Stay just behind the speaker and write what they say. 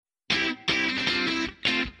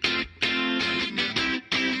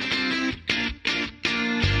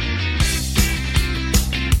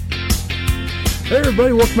Hey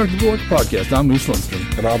everybody, welcome back to the Weichel Podcast. I'm Moose Lindstrom.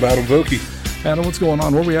 And I'm Adam Vokey. Adam, what's going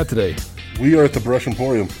on? Where are we at today? We are at the Brush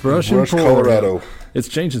Emporium, Brush, Colorado. It's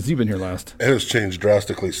changed since you've been here last. It has changed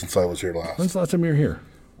drastically since I was here last. When's the last time you were here?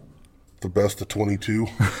 The best of 22.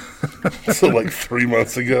 So like 3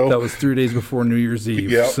 months ago. That was 3 days before New Year's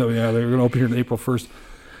Eve. Yep. So yeah, they're going to open here on April 1st.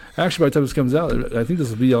 Actually, by the time this comes out, I think this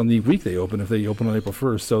will be on the week they open, if they open on April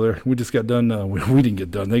 1st. So we just got done. We didn't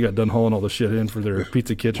get done. They got done hauling all the shit in for their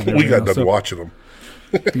pizza kitchen. We got done watching them.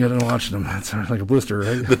 You got done watching them. That's like a blister,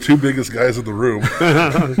 right? The two biggest guys in the room.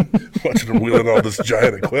 Watching them wheeling all this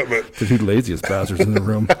giant equipment. The two laziest bastards in the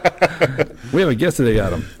room. We have a guest today,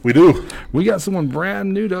 Adam. We do. We got someone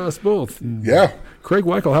brand new to us both. Yeah. Craig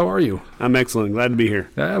Weichel, how are you? I'm excellent. Glad to be here.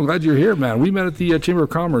 Yeah, I'm glad you're here, man. We met at the Chamber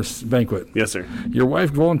of Commerce banquet. Yes, sir. Your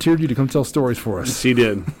wife volunteered you to come tell stories for us. She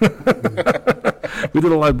did. We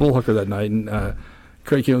did a live bull hooker that night, and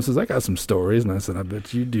Craig came and says, I got some stories. And I said, I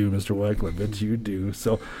bet you do, Mr. Weichel. I bet you do.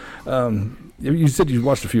 So you said you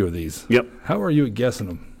watched a few of these. Yep. How are you at guessing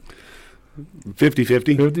them?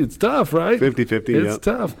 50-50. It's tough, right? 50-50, It's yep.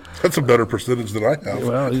 tough. That's a better percentage than I have.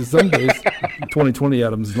 Well, some days, 2020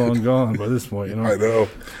 Adam's long gone by this point, you know. I know.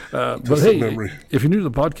 But hey, if you're new to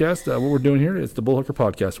the podcast, what we're doing here is the Bull Hooker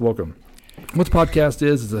Podcast. Welcome. What the podcast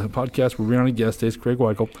is a podcast where we're on a guest today. It's Craig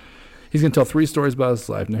Weichel. He's going to tell 3 stories about his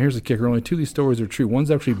life. Now, here's the kicker. Only 2 of these stories are true. One's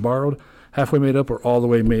actually borrowed, halfway made up, or all the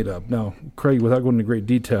way made up. Now, Craig, without going into great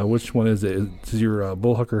detail, which one is it? Is your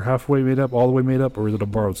bull hooker halfway made up, all the way made up, or is it a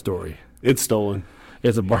borrowed story? It's stolen.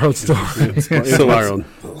 It's a borrowed story. It's borrowed.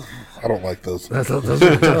 I don't like those. Those are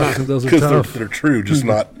tough. Those are Because tough. they're true, just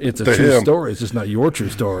not It's a to true him. story. It's just not your true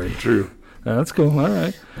story. True. That's cool. All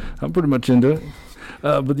right. I'm pretty much into it.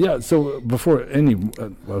 But yeah, so before I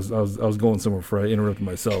was going somewhere before I interrupted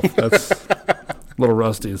myself. That's a little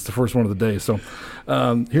rusty. It's the first one of the day. So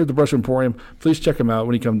here at the Brush Emporium, please check them out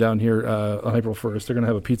when you come down here on April 1st. They're going to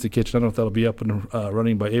have a pizza kitchen. I don't know if that'll be up and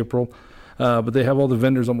running by April. But they have all the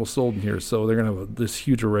vendors almost sold in here. So they're going to have this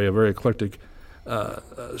huge array, a very eclectic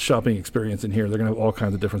shopping experience in here. They're going to have all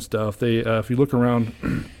kinds of different stuff. They, if you look around,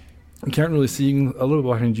 you can't really see. A little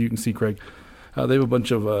behind you can see, Craig. They have a bunch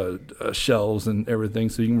of shelves and everything,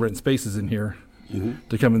 so you can rent spaces in here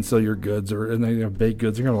to come and sell your goods, and they have baked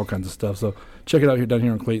goods. They got all kinds of stuff. So check it out here down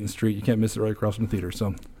here on Clayton Street. You can't miss it, right across from the theater.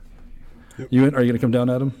 So, Are you going to come down,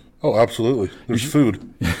 Adam? Oh, absolutely. There's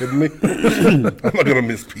food. You kidding me? I'm not going to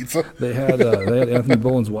miss pizza. They had Anthony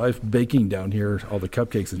Boland's wife baking down here all the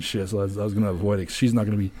cupcakes and shit. So I was going to avoid it. She's not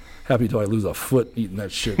going to be happy till I lose a foot eating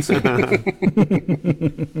that shit. So.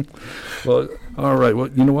 Well, all right. Well,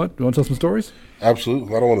 you know what? You want to tell some stories?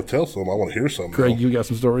 Absolutely. I don't want to tell some. I want to hear some. Craig, you got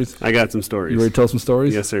some stories? I got some stories. You ready to tell some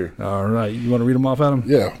stories? Yes, sir. All right. You want to read them off, Adam?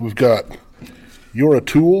 Yeah, we've got You're a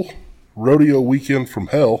Tool, Rodeo Weekend from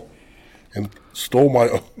Hell, and Stole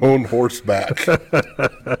My Own Horse Back. That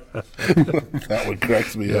one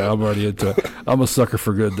cracks me Yeah, up. I'm already into it. I'm a sucker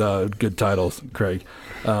for good titles, Craig.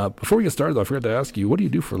 Before we get started, though, I forgot to ask you, what do you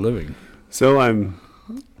do for a living? So I'm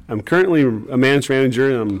currently a managed manager,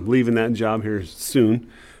 and I'm leaving that job here soon.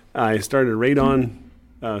 I started a radon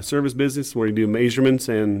service business where we do measurements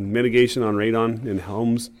and mitigation on radon in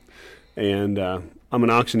homes. And I'm an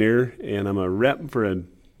auctioneer, and I'm a rep for a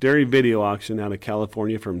dairy video auction out of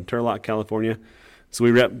California, from Turlock, California. So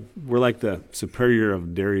we're like the superior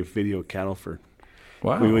of dairy video cattle.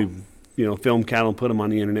 Wow. We film cattle, put them on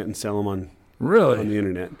the internet, and sell them on the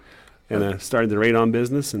internet. And I started the radon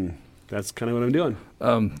business, and that's kind of what I'm doing.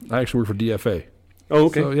 I actually work for DFA. Oh,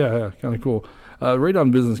 okay. So, yeah, kind of cool.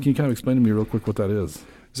 Radon business, can you kind of explain to me real quick what that is?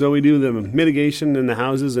 So we do the mitigation in the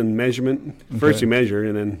houses and measurement. First Okay. you measure,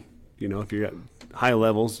 and then, if you're at high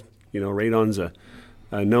levels, radon's a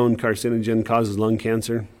known carcinogen, causes lung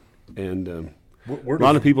cancer. And a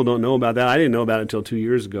lot of people don't know about that. I didn't know about it until 2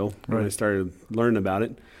 years ago when I started learning about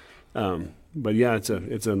it. But yeah, it's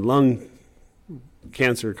a lung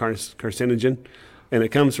cancer carcinogen, and it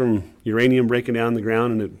comes from uranium breaking down the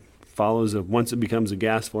ground, and it follows once it becomes a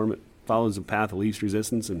gas form, it follows a path of least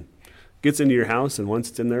resistance and gets into your house. And once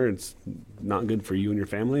it's in there, it's not good for you and your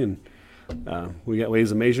family. And we got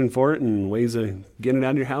ways of measuring for it and ways of getting it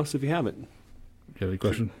out of your house if you have it. You have any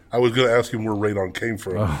question? I was going to ask him where radon came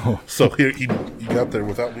from. Oh. So here you got there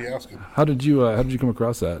without me asking. How did you come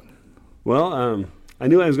across that? Well, I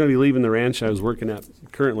knew I was going to be leaving the ranch I was working at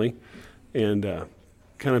currently, and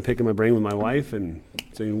kind of picking my brain with my wife and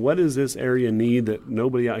saying, what does this area need that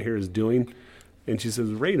nobody out here is doing? And she says,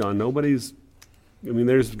 radon.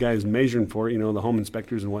 There's guys measuring for it, the home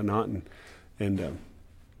inspectors and whatnot. And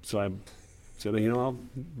so I said,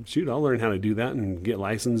 I'll learn how to do that and get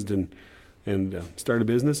licensed and start a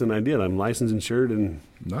business. And I did. I'm licensed, insured, and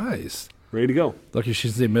Nice. ready to go. Lucky she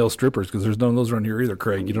say male strippers because there's none of those around here either,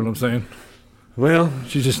 Craig. You know what I'm saying? Well,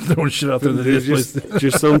 she's just throwing shit out there. There's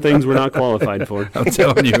just some things we're not qualified for. I'm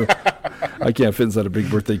telling you. I can't fit inside a big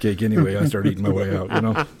birthday cake anyway. I start eating my way out, you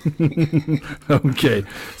know. Okay.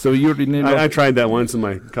 So you already named I tried that once in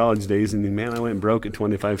my college days, and man, I went broke at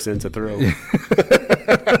 25 cents a throw.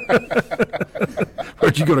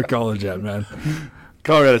 Where'd you go to college at, man?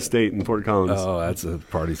 Colorado State in Fort Collins. Oh, that's a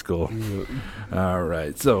party school. All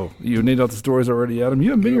right. So you named out the stories already, Adam.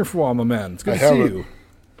 You haven't been here for a while, my man. It's good to see you.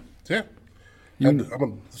 Yeah. I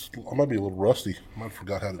might be a little rusty. I might have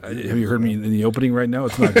forgot how to do it. Have you heard me in the opening right now?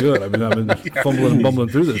 It's not good. I've been fumbling and bumbling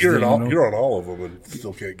through this. You're on all of them and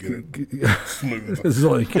still can't get it smooth. This is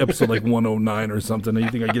like episode 109 or something. You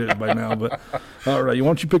think I get it by now, but all right. Why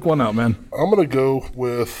don't you pick one out, man? I'm going to go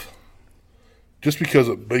with, just because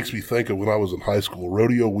it makes me think of when I was in high school,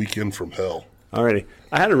 Rodeo Weekend from Hell. Alrighty.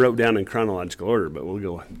 I had it wrote down in chronological order, but we'll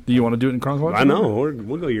go. Do you want to do it in chronological order? I know.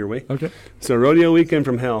 We'll go your way. Okay. So Rodeo Weekend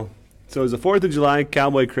from Hell. So it was the 4th of July,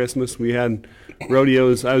 Cowboy Christmas. We had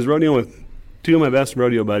rodeos. I was rodeoing with two of my best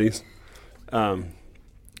rodeo buddies.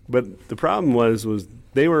 But the problem was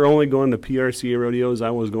they were only going to PRCA rodeos. I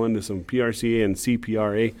was going to some PRCA and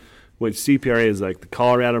CPRA, which CPRA is like the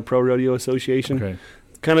Colorado Pro Rodeo Association. Okay.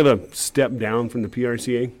 Kind of a step down from the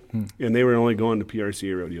PRCA, and they were only going to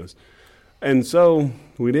PRCA rodeos. And so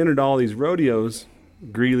we'd entered all these rodeos,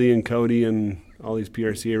 Greeley and Cody and all these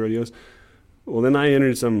PRCA rodeos. Well, then I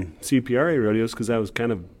entered some CPRA rodeos because I was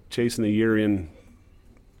kind of chasing a year-in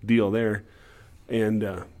deal there.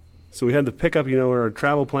 And so we had to pick up, our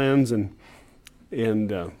travel plans, and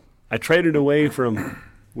I traded away from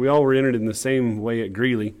 – we all were entered in the same way at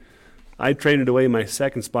Greeley. I traded away my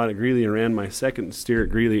second spot at Greeley and ran my second steer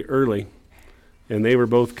at Greeley early, and they were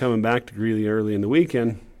both coming back to Greeley early in the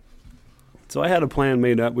weekend. So I had a plan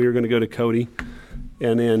made up. We were going to go to Cody,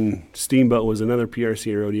 and then Steamboat was another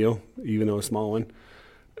PRCA rodeo, even though a small one.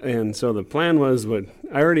 And so the plan was, I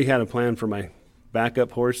already had a plan for my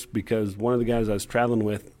backup horse because one of the guys I was traveling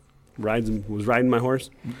with was riding my horse.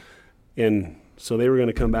 And so they were going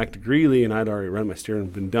to come back to Greeley, and I'd already run my steer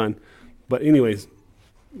and been done. But anyways,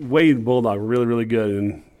 Wade Bulldog, really, really good,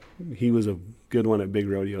 and he was a good one at big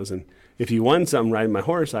rodeos. And if he won something riding my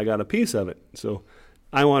horse, I got a piece of it. So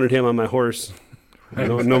I wanted him on my horse,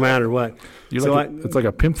 no matter what. It's like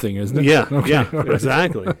a pimp thing, isn't it? Yeah, okay. yeah,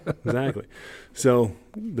 exactly. So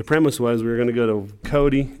the premise was we were going to go to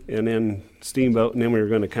Cody and then Steamboat, and then we were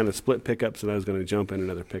going to kind of split pickups, and I was going to jump in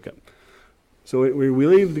another pickup. So we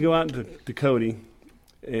leave to go out to Cody,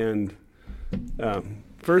 and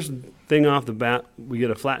first thing off the bat, we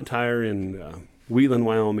get a flat tire in Wheatland,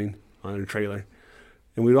 Wyoming on a trailer.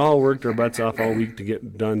 And we'd all worked our butts off all week to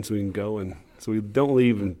get done so we can go. And so we don't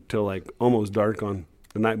leave until almost dark on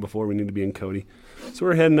the night before we need to be in Cody. So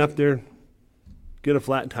we're heading up there, get a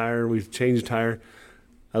flat tire. We change the tire.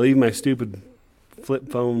 I leave my stupid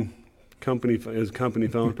flip phone, company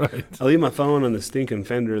phone. Right. I leave my phone on the stinking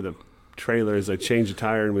fender of the trailer as I change the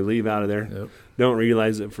tire, and we leave out of there. Yep. Don't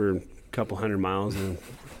realize it for a couple hundred miles. And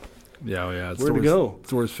yeah. Where to go? It's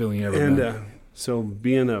the worst feeling ever. And so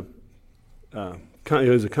being it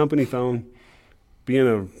was a company phone, being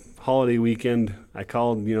a holiday weekend, I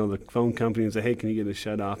called, the phone company and said, hey, can you get it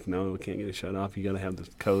shut off? No, we can't get it shut off. You got to have the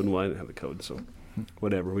code. And I didn't have the code, so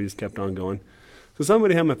whatever. We just kept on going. So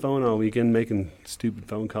somebody had my phone all weekend making stupid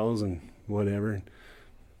phone calls and whatever.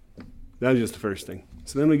 That was just the first thing.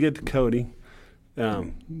 So then we get to Cody,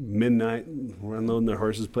 midnight. We're unloading their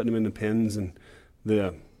horses, putting them in the pens, and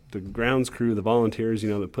the grounds crew, the volunteers,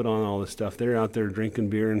 that put on all this stuff, they're out there drinking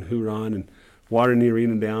beer and hoorahing and watering the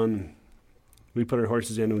arena down. And we put our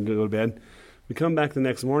horses in and go to bed. We come back the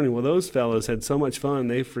next morning. Well, those fellows had so much fun,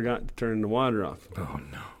 they forgot to turn the water off. Oh,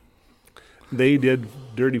 no. They did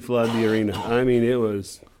dirty flood the arena. I mean, it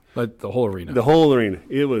was... Like the whole arena. The whole arena.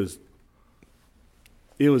 It was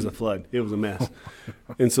a flood. It was a mess.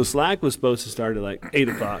 And so slack was supposed to start at 8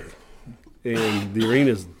 o'clock. And the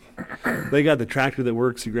arena's... They got the tractor that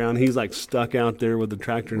works the ground. He's stuck out there with the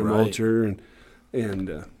tractor and the mulcher. And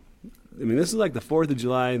I mean, this is like the 4th of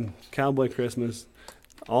July, Cowboy Christmas.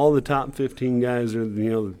 All the top 15 guys are,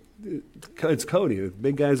 it's Cody. The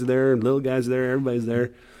big guys are there, little guys are there, everybody's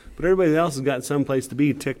there. But everybody else has got someplace to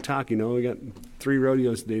be, tick-tock, we got 3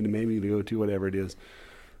 rodeos today to go to, whatever it is.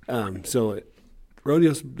 The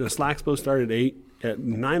slack's supposed to start at 8. At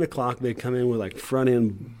 9 o'clock, they come in with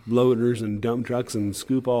front-end loaders and dump trucks and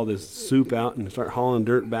scoop all this soup out and start hauling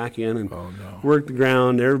dirt back in and work the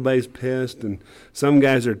ground. Everybody's pissed, and some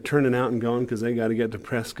guys are turning out and going because they got to get to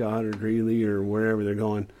Prescott or Greeley or wherever they're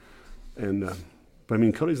going. And but I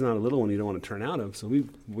mean, Cody's not a little one you don't want to turn out of, so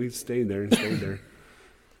we stayed there and stayed there.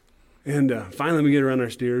 And finally we get around our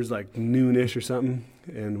steers like noonish or something,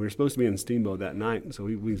 and we were supposed to be in Steamboat that night. So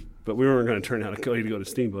but we weren't going to turn out a Cody to go to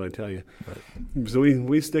Steamboat, I tell you. Right. So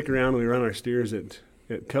we stick around and we run our steers at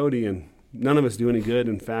Cody, and none of us do any good.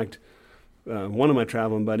 In fact, one of my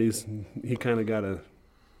traveling buddies, he kind of got a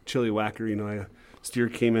chili whacker. You know, a steer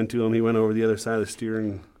came into him. He went over the other side of the steer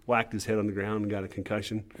and whacked his head on the ground and got a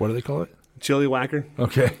concussion. What do they call it? Chili whacker.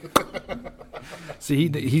 Okay. See,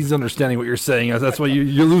 he's understanding what you're saying. That's why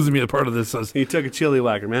you're losing me a part of this. He took a chili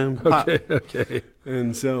whacker, man. Okay.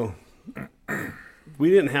 And so we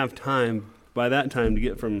didn't have time by that time to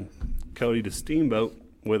get from Cody to Steamboat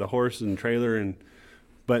with a horse and trailer.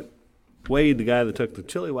 But Wade, the guy that took the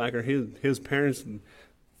chili whacker, his parents,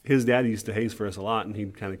 his dad used to haze for us a lot, and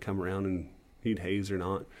he'd kind of come around and he'd haze or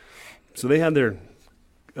not. So they had their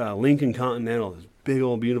Lincoln Continental, this big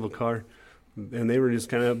old beautiful car. And they were just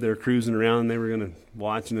kind of up there cruising around, and they were going to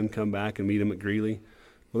watch and then come back and meet them at Greeley.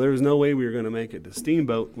 Well, there was no way we were going to make it to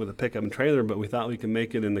Steamboat with a pickup and trailer, but we thought we could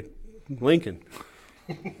make it in the Lincoln.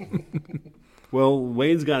 Well,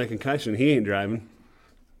 Wade's got a concussion. He ain't driving.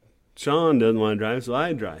 Sean doesn't want to drive, so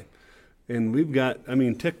I drive. And we've got,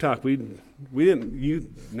 TikTok,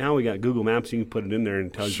 now we got Google Maps. You can put it in there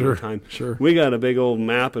and tell you the time. Sure. We got a big old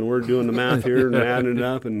map, and we're doing the math here and adding it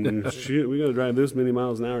up, and shoot, we got to drive this many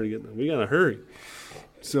miles an hour to get there. We got to hurry.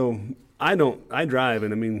 So I drive,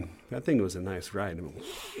 and that thing was a nice ride.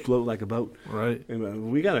 Float like a boat. Right.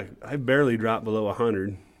 And I barely dropped below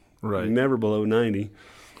 100. Right. Never below 90.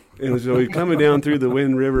 And so we're coming down through the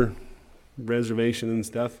Wind River Reservation and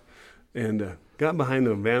stuff, and got behind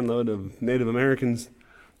a van load of Native Americans,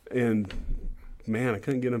 and man, I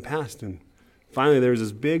couldn't get them past. And finally, there was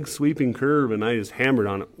this big sweeping curve, and I just hammered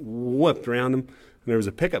on it, whooped around them. And there was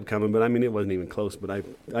a pickup coming, but it wasn't even close. But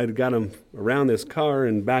I got them around this car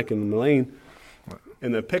and back in the lane,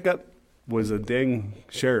 and the pickup was a dang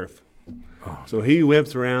sheriff. Oh. So he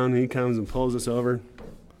whips around, he comes and pulls us over,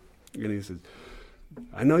 and he says,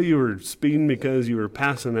 "I know you were speeding because you were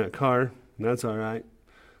passing that car, and that's all right.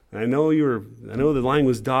 I know the line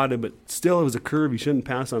was dotted, but still it was a curve. You shouldn't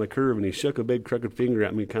pass on a curve." And he shook a big crooked finger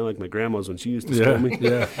at me, kind of like my grandma's when she used to scold me.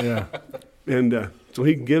 Yeah. And so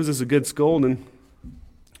he gives us a good scolding,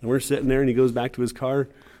 and we're sitting there, and he goes back to his car,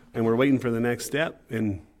 and we're waiting for the next step,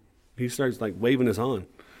 and he starts like waving us on,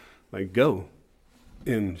 like, "Go."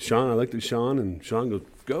 And I looked at Sean, and Sean goes,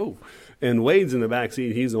 "Go." And Wade's in the back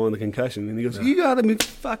seat. He's the one with the concussion. And he goes, "You got to be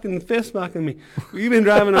fucking fist-fucking me. You've been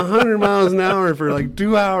driving 100 miles an hour for like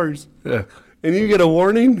 2 hours. Yeah. And you get a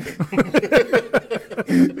warning?"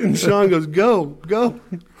 And Sean goes, "Go."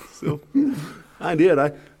 So I did.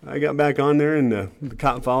 I got back on there, and the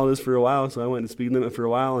cop followed us for a while. So I went to speed limit for a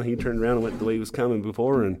while, and he turned around and went the way he was coming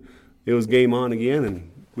before. And it was game on again,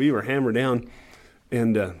 and we were hammered down.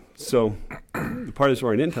 And so the part of the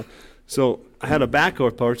story I didn't tell. So I had a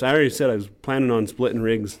backup horse. I already said I was planning on splitting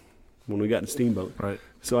rigs when we got to Steamboat. Right.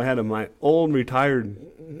 So I had my old retired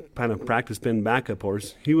kind of practice pen backup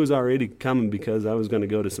horse. He was already coming because I was going to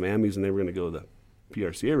go to some Ammies, and they were going to go to the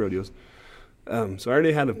PRCA rodeos. So I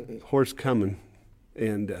already had a horse coming,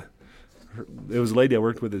 and it was a lady I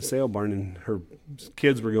worked with at Sale Barn, and her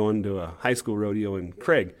kids were going to a high school rodeo in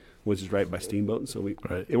Craig, which is right by Steamboat. So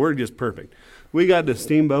it worked just perfect. We got to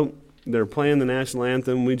Steamboat. They're playing the national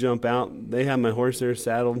anthem. We jump out. They have my horse there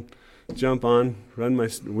saddled. Jump on.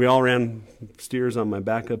 We all ran steers on my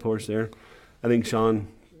backup horse there. I think Sean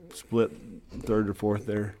split third or fourth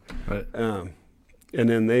there. Right. And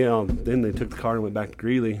then they took the car and went back to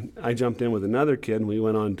Greeley. I jumped in with another kid, and we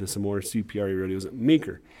went on to some more CPRE rodeos at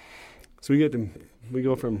Meeker. So we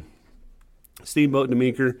go from Steamboat to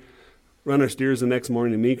Meeker, run our steers the next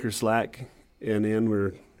morning to Meeker slack, and then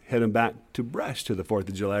we're heading back to Brush to the 4th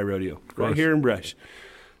of July rodeo, right here in Brush.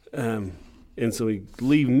 And so we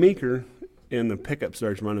leave Meeker, and the pickup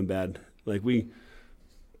starts running bad. Like, we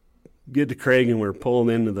get to Craig, and we're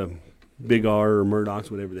pulling into the Big R or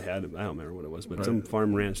Murdoch's, whatever they had. I don't remember what it was, but some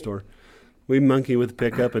farm ranch store. We monkey with the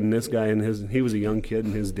pickup, and this guy he was a young kid,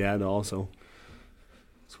 and his dad also.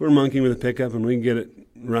 So we're monkeying with the pickup, and we get it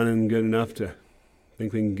running good enough to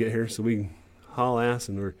think we can get here. So we haul ass,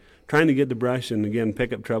 and we're trying to get to Brush, and again,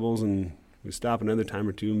 pickup troubles, and we stop another time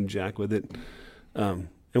or two and jack with it. And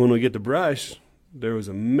when we get to Brush, there was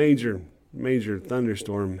a major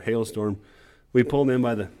thunderstorm, hailstorm. We pulled in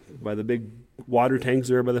by the big water tanks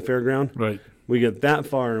there by the fairground. Right. We get that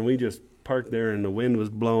far, and we just parked there, and the wind was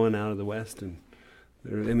blowing out of the west. And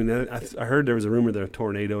I heard there was a rumor there of a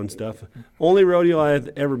tornado and stuff. Only rodeo I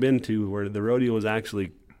had ever been to where the rodeo was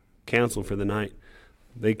actually canceled for the night.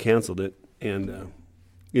 They canceled it, and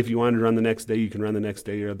if you wanted to run the next day, you can run the next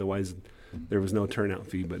day, or otherwise there was no turnout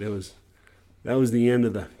fee. But it was that was the end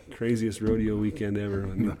of the craziest rodeo weekend ever.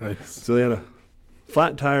 Nice. So they had a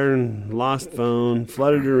flat tire and lost phone,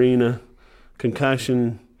 flooded arena,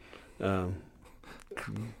 concussion,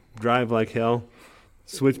 drive like hell,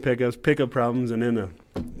 switch pickups, pickup problems, and then a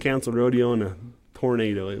canceled rodeo and a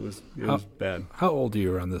tornado. It was bad. How old are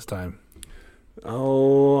you around this time?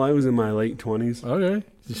 Oh, I was in my late 20s. Okay.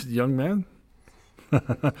 Just a young man?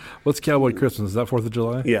 What's Cowboy Christmas? Is that 4th of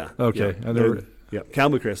July? Yeah. Okay. Yeah. I never. Yeah,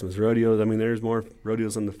 Cowboy Christmas, rodeos. I mean, there's more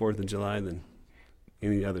rodeos on the 4th of July than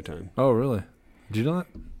any other time. Oh, really? Did you know that?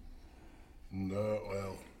 No,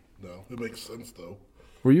 it makes sense though.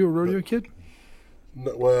 Were you a rodeo kid?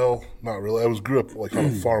 No, well, not really. I grew up like on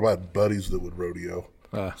a farm. I had buddies that would rodeo,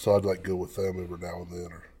 so I'd like go with them every now and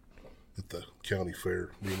then, or at the county fair.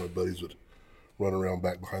 Me and my buddies would run around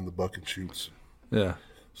back behind the buck and shoots, Yeah.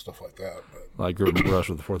 stuff like that. But I grew up in Rush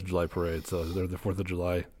with the 4th of July parade, so they're the 4th of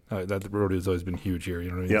July. That rodeo's always been huge here, you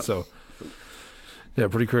know what I mean? Yep. So, yeah,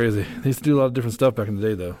 pretty crazy. They used to do a lot of different stuff back in the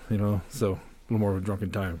day, though, you know, so a little more of a drunken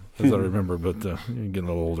time, as I remember, but you're getting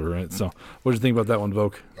a little older, right? So, what did you think about that one,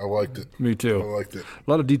 Voke? I liked it. Me I too. liked it. A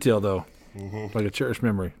lot of detail, though, like a cherished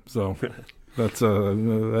memory. So, that's, I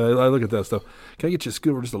look at that stuff. Can I get you a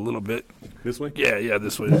scoot over just a little bit? This way? Yeah,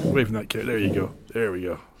 this way. Away from that carrot. There you go. There we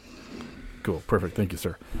go. Cool. Perfect. Thank you,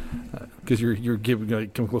 sir. Because you're giving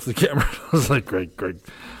come close to the camera. I was like, great. Gotcha.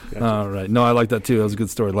 All right. No, I like that too. That was a good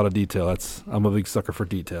story. A lot of detail. I'm a big sucker for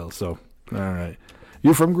detail. So, all right.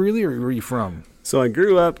 You from Greeley, or where are you from? So I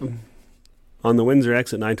grew up on the Windsor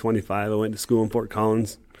exit 925. I went to school in Fort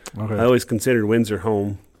Collins. Okay. I always considered Windsor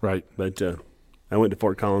home, Right. but I went to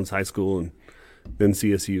Fort Collins High School and then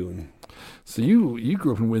CSU. And So you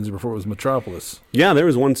grew up in Windsor before it was Metropolis. yeah, there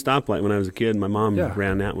was one stoplight when I was a kid. My mom Yeah.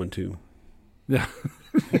 ran that one too. Yeah.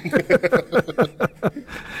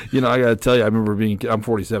 You know, I got to tell you, I remember I'm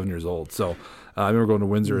 47 years old, so I remember going to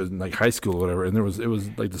Windsor in like high school or whatever, and it was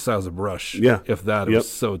like the size of Brush. Yeah. If that. It Yep. was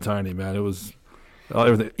so tiny, man. It was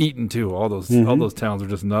everything. Eaton too. All those towns are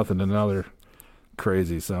just nothing, and now they're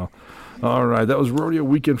crazy. So, all right, that was Rodeo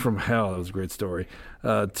Weekend from Hell. That was a great story.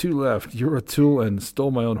 Two left. You're a tool and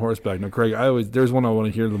stole my own horseback. Now, Craig, there's one I want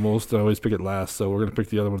to hear the most. I always pick it last, so we're going to pick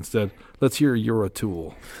the other one instead. Let's hear You're a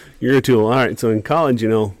Tool. You're a tool. All right. So in college,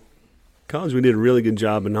 we did a really good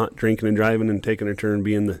job of not drinking and driving and taking our turn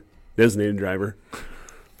being the designated driver.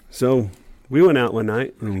 So we went out one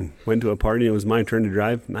night and went to a party. It was my turn to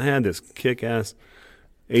drive, and I had this kick-ass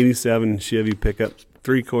 87 Chevy pickup,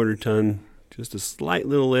 3/4 ton, just a slight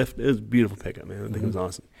little lift. It was a beautiful pickup, man. I think it was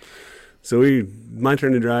awesome. So my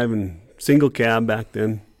turn to drive, and single cab back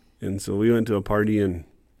then. And so we went to a party, and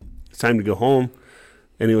it's time to go home.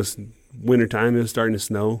 And it was wintertime. It was starting to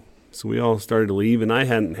snow. So we all started to leave, and I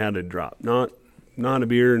hadn't had a drop. Not a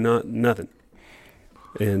beer, nothing.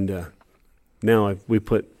 And now we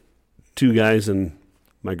put two guys and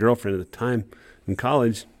my girlfriend at the time in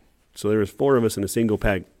college. So there was 4 of us in a single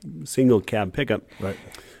cab pickup. Right.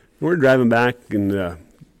 And we're driving back, and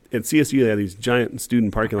at CSU they had these giant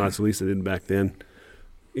student parking lots, at least they did back then.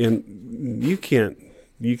 And you can't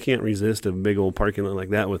resist a big old parking lot like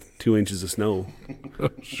that with 2 inches of snow.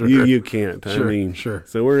 Sure. You can't. Sure, I mean, sure.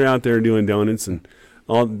 So we're out there doing donuts, and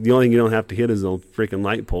the only thing you don't have to hit is the freaking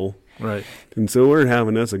light pole. Right. And so we're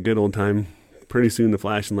having us a good old time. Pretty soon the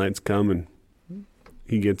flashing lights come, and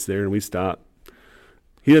he gets there, and we stop.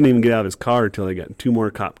 He doesn't even get out of his car until they got 2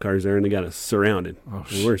 more cop cars there, and they got us surrounded. Oh,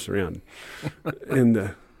 And we're surrounded.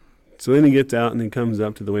 And so then he gets out, and he comes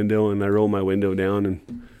up to the window, and I roll my window down,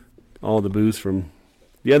 and all the booze from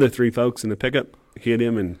the other 3 folks in the pickup hit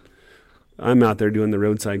him, and I'm out there doing the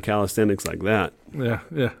roadside calisthenics like that. Yeah.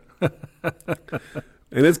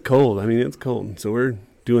 And it's cold. I mean, it's cold. So we're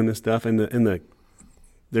doing this stuff, and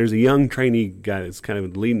there's a young trainee guy that's kind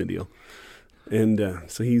of leading the deal. And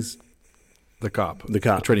so he's The cop. the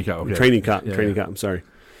cop. Trainee cop. Okay. Trainee cop. Yeah, Trainee yeah. cop. I'm sorry.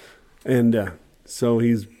 And so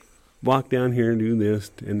he's walked down here and do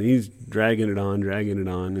this, and he's dragging it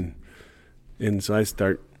on. And so I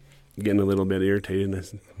start getting a little bit irritated. And I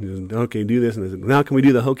said, okay, do this. And I said, now can we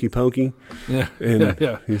do the hokey pokey? Yeah. And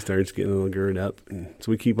yeah. he starts getting a little girded up. And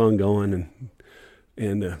so we keep on going.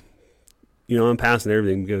 And I'm passing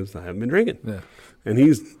everything because I haven't been drinking. Yeah. And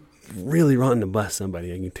he's really wanting to bust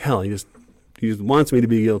somebody. I can tell. He just wants me to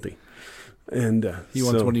be guilty. And He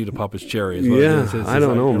wants one of you to pop his cherry. Is what Yeah, it is. It's I don't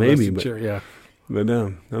like know, arrested maybe, but- cherry, yeah. But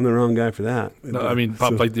I'm the wrong guy for that. No, I mean,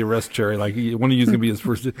 pop like the arrest cherry. Like one of you's gonna be his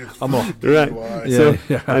first. I'm all. Right. Why? So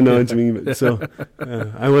Yeah. I know what you mean. But so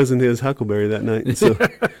I wasn't his huckleberry that night. So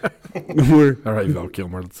we're All right, Val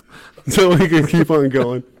Kilmer. so we can keep on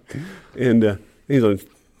going. And he's like,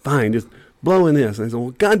 fine, just blowing this. And I said,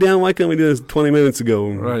 well, goddamn, why couldn't we do this 20 minutes ago?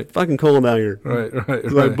 Right. It's fucking cold out here. Right.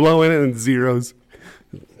 So I blow in it and zeros.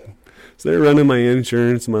 So they're running my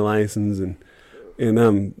insurance, my license,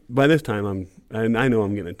 and by this time I know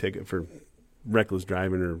I'm getting a ticket for reckless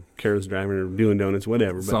driving or careless driving or doing donuts,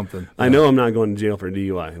 whatever. But something. I know I'm not going to jail for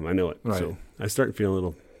DUI. I know it. Right. So I start feeling a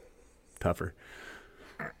little tougher.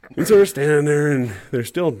 And so we're standing there, and there's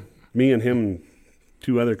still me and him and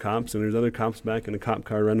 2 other cops, and there's other cops back in the cop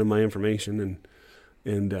car running my information,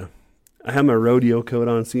 and I had my rodeo coat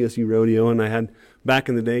on, CSU rodeo, and I had back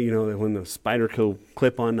in the day, when the Spyderco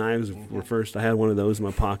clip-on knives were first, I had one of those in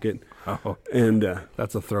my pocket. Oh, and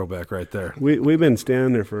that's a throwback right there. We've been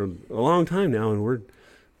standing there for a long time now, and we're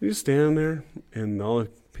just standing there, and all the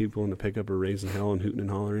people in the pickup are raising hell and hooting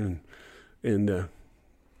and hollering, and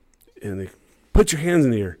they put your hands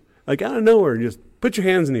in the air, like out of nowhere, just put your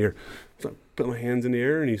hands in the air. So I put my hands in the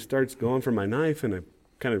air, and he starts going for my knife, and I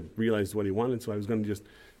kind of realized what he wanted, so I was going to just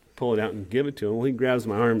pull it out and give it to him. Well, he grabs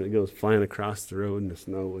my arm, and it goes flying across the road in the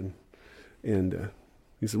snow, and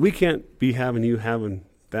he said, we can't be having you having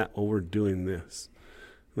that while we're doing this.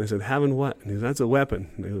 And I said, having what? And he goes, that's a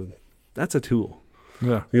weapon. And I go, that's a tool.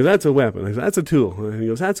 Yeah. He goes, that's a weapon. I said, that's a tool. And he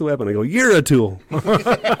goes, that's a weapon. I go, you're a tool.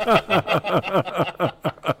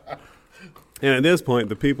 And at this point,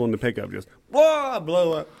 the people in the pickup just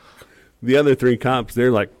blow up. The other 3 cops,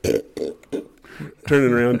 they're like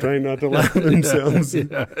turning around, trying not to laugh themselves.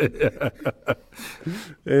 Yeah.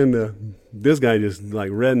 And this guy just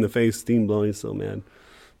like red in the face, steam blowing, he's so mad.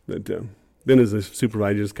 But then as the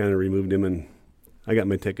supervisor just kind of removed him, and I got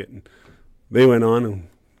my ticket. And they went on, and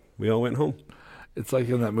we all went home. It's like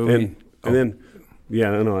in that movie. And then,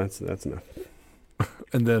 yeah, no, that's enough.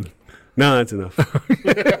 And then, no, that's enough.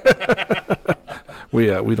 we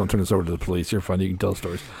don't turn this over to the police. You're fine. You can tell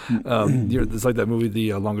stories. It's like that movie,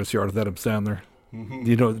 The Longest Yard, with Adam Sandler.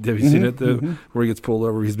 Mm-hmm. Have you seen it? Where he gets pulled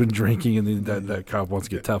over, he's been drinking, and then that cop wants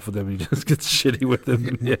to get tough with him. He just gets shitty with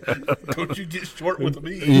him. Yeah. Don't you get short with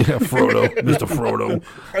me? Yeah, Frodo, Mr. Frodo.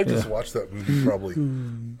 I just watched that movie probably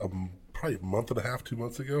a month and a half, 2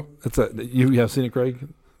 months ago. You have seen it, Craig?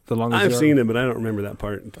 The Longest Yard? I've seen it, but I don't remember that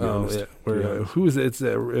part. To be honest. Yeah. Who is it? It's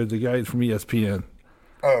the guy from ESPN.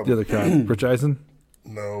 The other cop, Rich Eisen.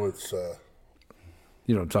 No, it's.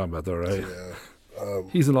 You know what I'm talking about, though, right? Yeah.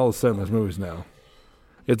 He's in all the Sandler's movies now.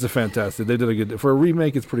 It's a fantastic. They did a good for a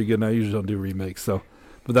remake. It's pretty good. And I usually don't do remakes, so.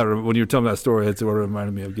 But when you were telling that story, it's what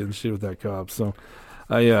reminded me of getting shit with that cop. So,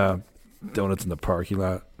 donuts in the parking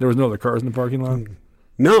lot. There was no other cars in the parking lot.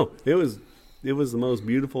 No, it was the most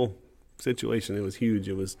beautiful situation. It was huge.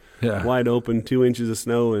 It was wide open, 2 inches of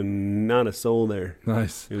snow, and not a soul there.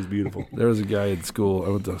 Nice. It was beautiful. There was a guy in school. I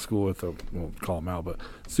went to school with won't call him out, but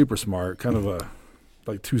super smart, kind of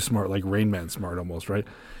like too smart, like Rain Man smart almost, right?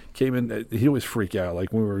 Came in, he'd always freak out.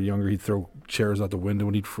 Like when we were younger, he'd throw chairs out the window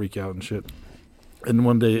and he'd freak out and shit. And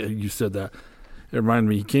one day you said that. It reminded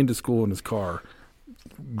me, he came to school in his car,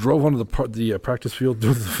 drove onto the practice field,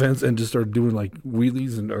 through the fence, and just started doing like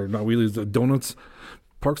wheelies, or not wheelies, donuts.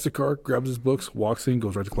 Parks the car, grabs his books, walks in,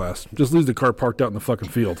 goes right to class. Just leaves the car parked out in the fucking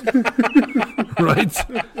field. Right?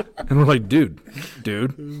 And we're like, dude.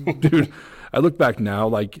 I look back now,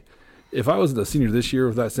 like, if I was a senior this year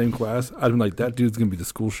with that same class, I'd been like, that dude's going to be the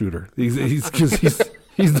school shooter. He's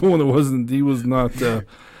the one that wasn't, he was not,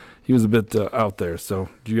 he was a bit out there. So,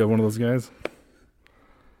 do you have one of those guys?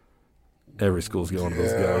 Every school's got one of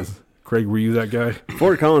those guys. Craig, were you that guy?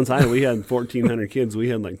 Fort Collins High, we had 1,400 kids. We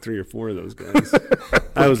had like 3 or 4 of those guys.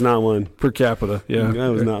 I was not one. Per capita, yeah. I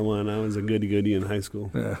was not one. I was a goody-goody in high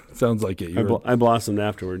school. Yeah, sounds like it. I blossomed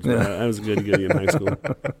afterwards, but I was a goody-goody in high school.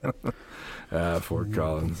 Fort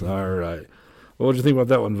Collins. All right. Well, what did you think about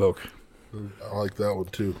that one, Voke? I like that one,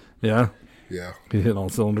 too. Yeah? Yeah. He hit all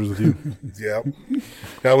cylinders with you? Yeah.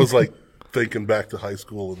 I was like thinking back to high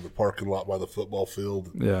school in the parking lot by the football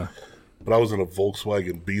field. Yeah. But I was in a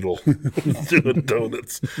Volkswagen Beetle doing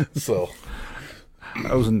donuts. So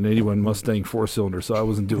I was in an 81 Mustang 4-cylinder, so I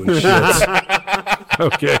wasn't doing shit.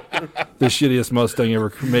 Okay. The shittiest Mustang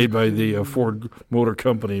ever made by the Ford Motor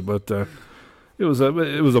Company, but it was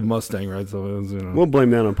a Mustang, right? So it was, we'll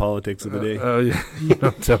blame that on politics of the day. Yeah,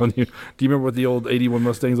 I'm telling you. Do you remember what the old 81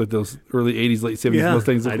 Mustangs, like those early 80s, late 70s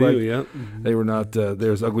Mustangs looked like? I do, yeah. They were not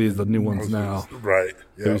they're as ugly as the new ones now. Right.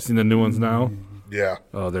 Yeah. Have you seen the new ones now? Yeah.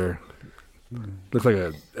 Oh, they're looks like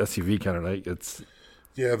a SUV kind of, right?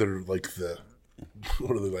 They're like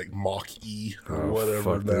what are they, like Mach E or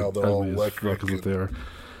whatever now? They're all electric. What they are.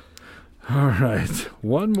 All right,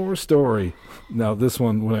 one more story. Now this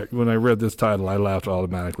one, when I read this title, I laughed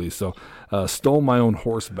automatically. So, stole my own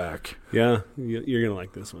horse back. Yeah, you're gonna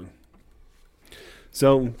like this one.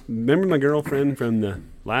 So remember my girlfriend from the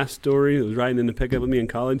last story that was riding in the pickup with me in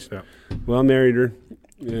college? Yeah. Well, I married her,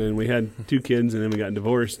 and we had 2 kids, and then we got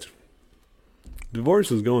divorced. Divorce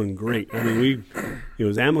was going great. I mean, it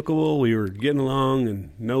was amicable. We were getting along,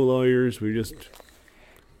 and no lawyers. We just,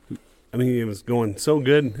 I mean, it was going so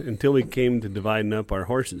good until we came to dividing up our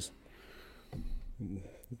horses.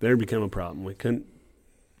 There became a problem. We couldn't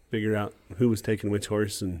figure out who was taking which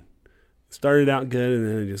horse, and it started out good, and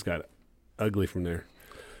then it just got ugly from there.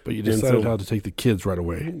 But you decided how to take the kids right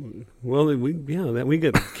away. Well, we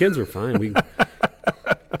got kids were fine. We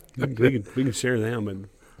could share them, but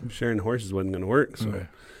sharing the horses wasn't going to work. So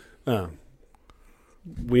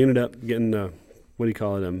we ended up getting what do you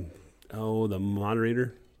call it? The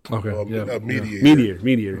moderator. Okay,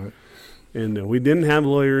 Mediator. Right. And we didn't have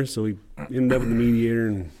lawyers, so we ended up with the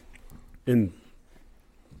mediator, and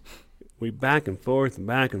we back and forth, and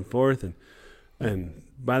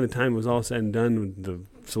by the time it was all said and done, the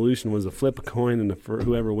solution was to flip a coin, and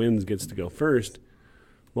whoever wins gets to go first.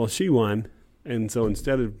 Well, she won, and so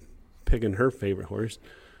instead of picking her favorite horse,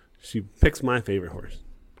 she picks my favorite horse.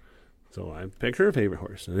 So I picked her favorite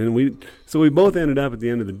horse, and then we both ended up at the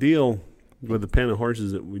end of the deal with a pen of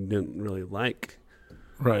horses that we didn't really like.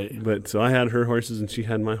 Right. But so I had her horses, and she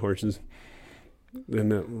had my horses,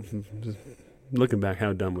 and just looking back,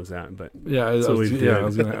 how dumb was that? But okay. That's what we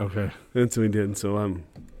did. So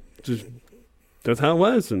just that's how it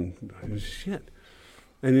was, and shit.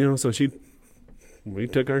 And so we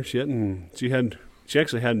took our shit, and she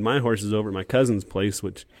actually had my horses over at my cousin's place,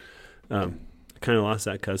 which I kind of lost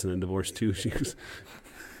that cousin in divorce too. She was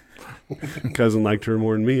cousin liked her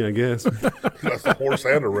more than me, I guess. That's a horse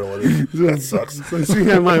and a relative. That sucks. So she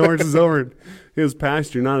had my horses over at his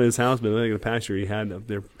pasture, not his house, but like the pasture he had up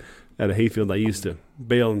there at a hayfield I used to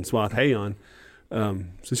bale and swath hay on.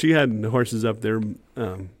 So she had the horses up there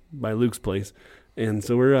by Luke's place, and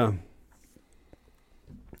so we're, I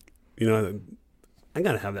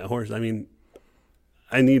gotta have that horse. I mean,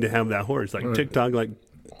 I need to have that horse. Like TikTok, like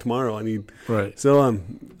tomorrow, I need. Right. So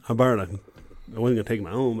I borrowed I wasn't gonna take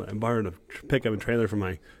my own, but I borrowed a pickup and trailer from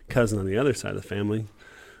my cousin on the other side of the family,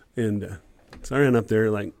 and so I ran up there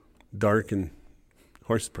like dark, and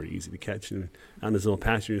horse is pretty easy to catch, and on this little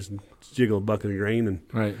pasture, just jiggle a bucket of grain, and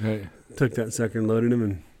right. took that sucker and loaded him,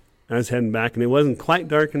 and I was heading back, and it wasn't quite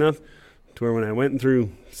dark enough to where when I went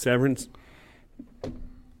through Severance,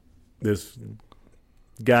 this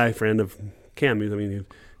guy friend of Cammy's, I mean,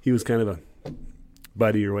 he was kind of a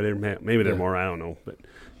buddy or whatever, maybe they're more, I don't know, but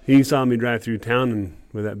he saw me drive through town and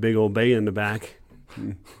with that big old bay in the back.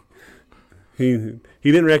 He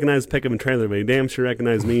didn't recognize the pickup and trailer, but he damn sure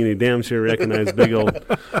recognized me, and he damn sure recognized big old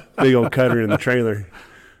cutter in the trailer.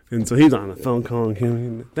 And so he's on the phone calling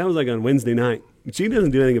him. That was like on Wednesday night. She doesn't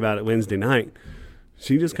do anything about it Wednesday night.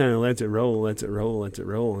 She just kind of lets it roll.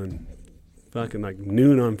 And fucking like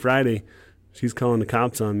noon on Friday, she's calling the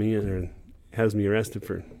cops on me and has me arrested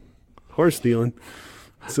for horse stealing.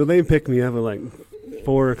 So they picked me up at like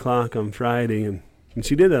 4 o'clock on Friday, and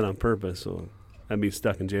she did that on purpose, so I'd be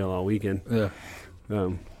stuck in jail all weekend. Yeah.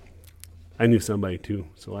 I knew somebody too,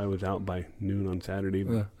 so I was out by noon on Saturday.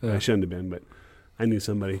 But I shouldn't have been, but I knew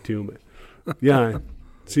somebody too. But yeah,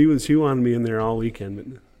 she wanted me in there all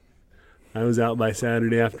weekend, but I was out by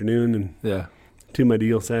Saturday afternoon and to my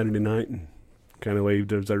deal Saturday night, and kind of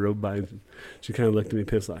waved as I rode by. She kind of looked at me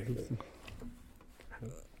pissed like,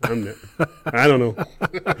 I don't know.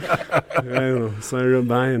 So I rode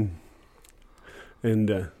by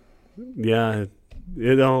and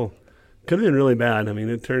it all could have been really bad. I mean,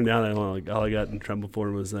 it turned out all I got in trouble for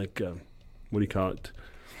was like, what do you call it?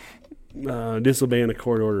 Disobeying a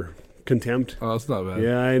court order, contempt. Oh, that's not bad.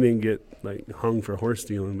 Yeah, I didn't get like hung for horse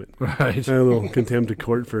stealing, but right. I had a little contempt of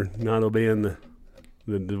court for not obeying the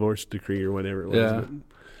divorce decree or whatever it was. Yeah.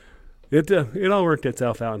 It all worked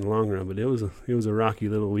itself out in the long run, but it was a rocky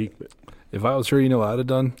little week. But if I was her, you know what I'd have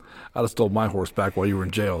done? I'd have stole my horse back while you were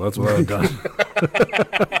in jail. That's what I'd have done.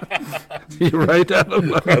 You're right,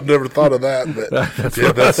 Adam. I've never thought of that. But that's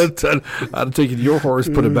what I'd have done. I'd have taken your horse,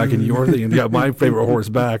 put it back in your thing, and got my favorite horse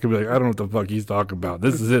back, and be like, I don't know what the fuck he's talking about.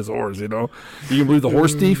 This is his horse, you know? You can believe the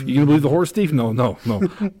horse thief? You can believe the horse thief? No.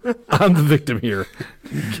 I'm the victim here.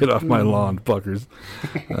 Get off my lawn, fuckers.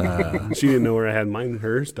 She didn't know where I had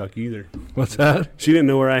her stuck either. What's that? She didn't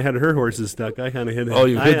know where I had her horses stuck. I kind of hid. Oh,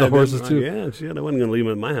 you hid the horses too? Yeah, she had. I wasn't going to leave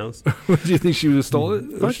them at my house. Do you think she would have stole it?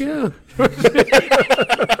 Fuck yeah.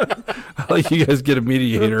 I like you guys get a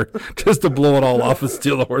mediator just to blow it all off and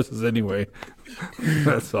steal the horses anyway.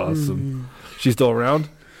 That's awesome. She's still around?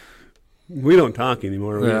 We don't talk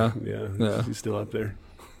anymore. Yeah. She's still up there.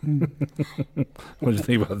 What did you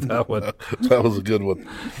think about that one? That was a good one.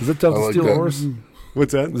 Is it tough to steal a horse?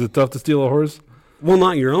 What's that? Is it tough to steal a horse? Well,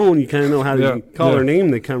 not your own. You kind of know how to call yeah. their name.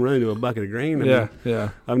 They come running to a bucket of grain. I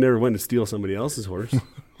mean, I've never went to steal somebody else's horse.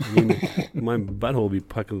 I mean, my butthole would be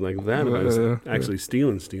puckered like that if I was actually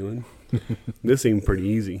stealing. This seemed pretty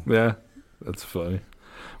easy. Yeah, that's funny.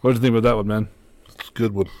 What did you think about that one, man? It's a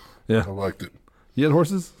good one. Yeah. I liked it. You had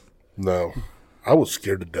horses? No. I was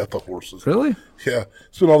scared to death of horses. Really? Yeah.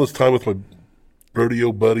 Spent all this time with my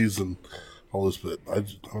rodeo buddies and all this, but I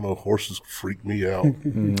don't know, horses freak me out.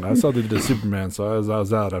 I saw they did Superman, so I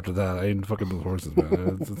was out after that. I ain't fucking with horses,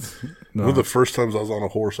 man. No. One of the first times I was on a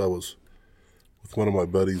horse, I was with one of my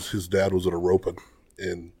buddies. His dad was at a roping,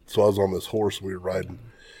 and so I was on this horse, and we were riding.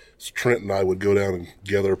 So Trent and I would go down and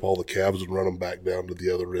gather up all the calves and run them back down to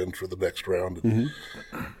the other end for the next round.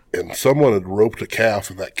 And someone had roped a calf,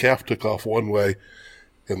 and that calf took off one way,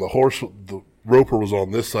 and the roper was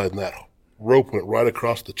on this side, and that rope went right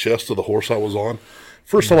across the chest of the horse I was on.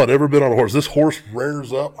 First time I'd ever been on a horse. This horse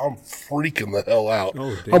rears up. I'm freaking the hell out.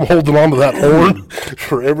 I'm holding on to that horn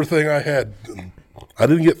for everything I had. And I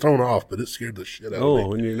didn't get thrown off, but it scared the shit out of me. Oh,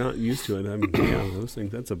 when you're not used to it, I mean, those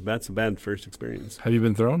things. That's a bad first experience. Have you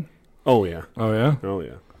been thrown? Oh yeah. Oh yeah. Oh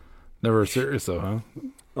yeah. Never serious though, huh?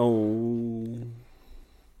 Oh,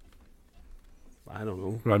 I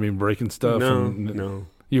don't know. I mean, breaking stuff. No.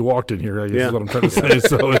 You walked in here, I guess is what I'm trying to say.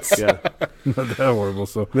 So it's not that horrible.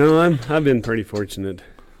 So no, I've been pretty fortunate.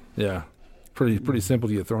 Yeah, pretty simple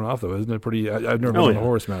to get thrown off though, isn't it? I've never been on a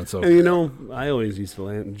horse, man. So and, I always used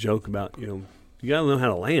to joke about you got to know how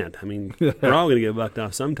to land. I mean, we're all going to get bucked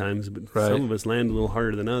off sometimes, but some of us land a little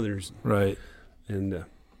harder than others. Right. And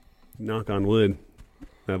knock on wood,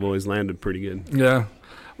 I've always landed pretty good. Yeah.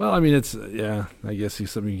 Well, I mean, it's I guess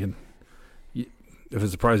it's something you can. If it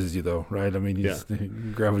surprises you, though, right? I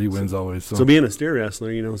mean, gravity wins always. So being a steer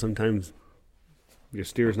wrestler, sometimes your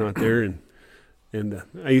steer's not there, and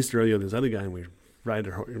I used to rodeo this other guy, and we were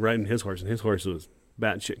riding his horse, and his horse was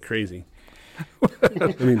batshit crazy.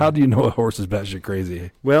 I mean, how do you know a horse is batshit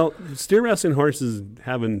crazy? Well, steer wrestling horses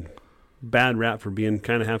having bad rap for being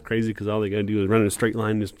kind of half crazy because all they got to do is run in a straight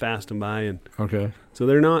line, just fast them by, and so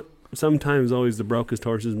they're not sometimes always the brokest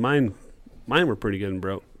horses. Mine were pretty good and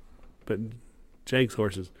broke, but Jake's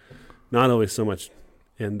horses, not always so much.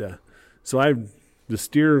 And so the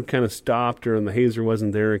steer kind of stopped, or the hazer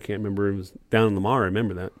wasn't there. I can't remember. It was down in Lamar. I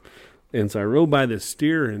remember that. And so I rode by this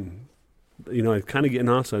steer, and I was kind of getting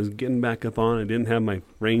off, so I was getting back up on. I didn't have my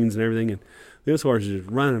reins and everything, and this horse is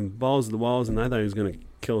just running balls to the walls, and I thought he was going to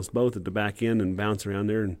kill us both at the back end and bounce around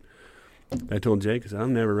there. And I told Jake, I said,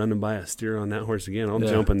 I'm never running by a steer on that horse again. I'll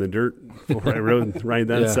jump in the dirt before I ride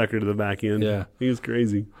that sucker to the back end. Yeah. He was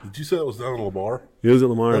crazy. Did you say that was down in Lamar? It was at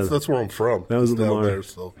Lamar. That's where I'm from. That was at Lamar. There,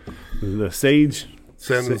 so. The Sage.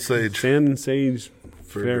 Sand and Sage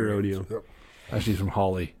Fair Rodeo. Yep. Actually, from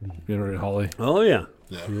Holly. You know Holly? Oh, yeah.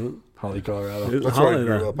 Holly, Colorado. That's where I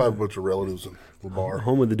grew up. I have a bunch of relatives in Lamar.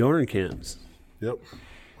 Home of the Doran camps. Yep.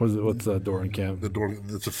 What's Doran camp?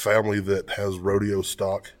 It's a family that has rodeo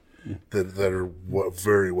stock that are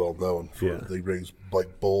very well known for. They raise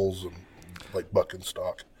like bulls and like bucking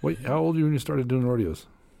stock. Wait, how old were you when you started doing rodeos?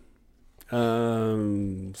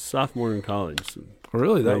 Sophomore in college. Oh,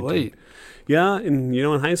 really? That late? Yeah, and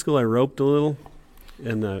in high school I roped a little,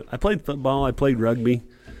 and I played football. I played rugby,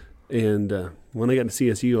 and when I got to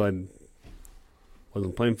CSU, I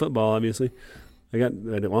wasn't playing football. Obviously, I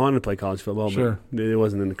wanted to play college football, but it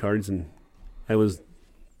wasn't in the cards, and I was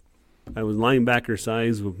linebacker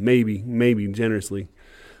size, with maybe generously,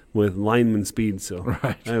 with lineman speed. So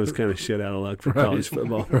I was kind of shit out of luck for college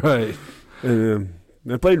football. Right. And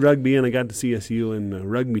I played rugby, and I got to CSU, and the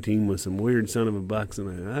rugby team was some weird son of a bucks,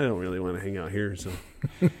 and I don't really want to hang out here. So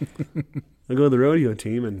I go to the rodeo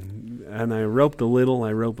team, and I roped a little.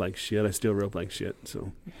 I roped like shit. I still rope like shit.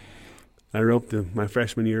 So I roped my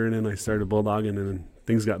freshman year, and then I started bulldogging, and then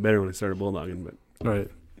things got better when I started bulldogging. But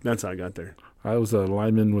that's how I got there. I was a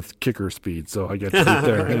lineman with kicker speed, so I got to get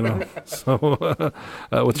there. So,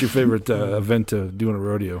 what's your favorite event to do in a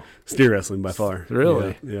rodeo? Steer wrestling by far.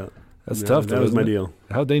 Really? Yeah. That's tough. That was my deal.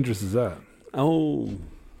 How dangerous is that? Oh,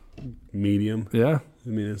 medium. Yeah. I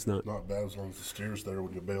mean, it's not bad as long as the steer's there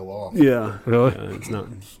when you bail off. Yeah. Really? Yeah, it's not.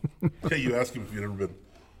 Hey, you ask him if you've ever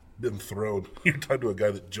been thrown. You're tied to a guy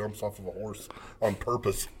that jumps off of a horse on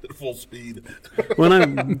purpose at full speed. My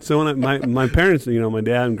parents, my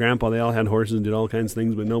dad and grandpa, they all had horses and did all kinds of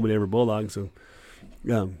things, but nobody ever bulldogged. So,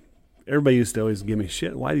 everybody used to always give me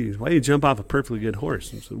shit. Why do you jump off a perfectly good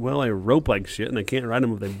horse? And I said, well, I rope like shit, and I can't ride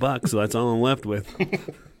them if they buck, so that's all I'm left with.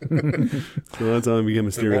 So that's how I became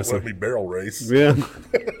a steer wrestler. Let me barrel race. Yeah.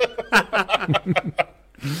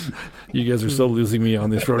 You guys are so losing me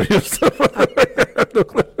on this rodeo stuff.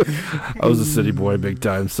 I was a city boy big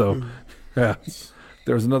time, so yeah.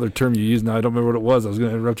 There was another term you used. Now I don't remember what it was. I was going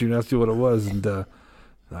to interrupt you and ask you what it was, and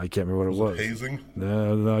I can't remember what it was. Hazing?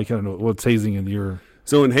 No, I kind of know what's hazing in your.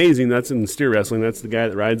 So in hazing, that's in steer wrestling. That's the guy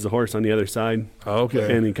that rides the horse on the other side. Oh,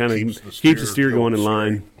 okay. And he kind of keeps the steer going in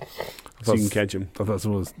line, so you can catch him. I thought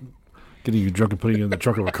someone was getting you drunk and putting you in the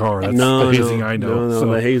trunk of a car. That's No, the hazing I know. No,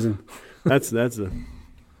 so. the hazing. That's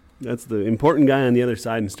the important guy on the other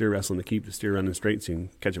side in steer wrestling to keep the steer running straight so you can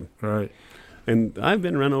catch him. Right. And I've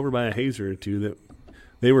been run over by a hazer or two that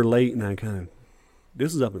they were late, and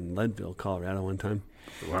this was up in Leadville, Colorado one time.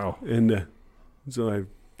 Wow. And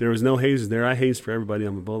there was no hazers there. I hazed for everybody.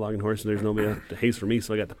 I'm a bulldogging horse, and there's nobody else to haze for me,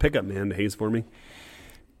 so I got the pickup man to haze for me.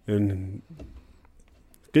 And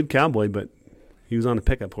good cowboy, but he was on a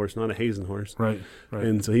pickup horse, not a hazing horse. Right.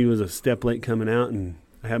 And so he was a step late coming out, and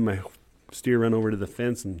I had my steer run over to the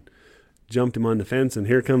fence and jumped him on the fence, and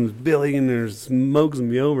here comes Billy, and there's smokes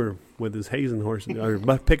me over with his hazing horse, or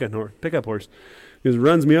pickup horse. He just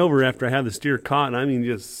runs me over after I have the steer caught, and I mean,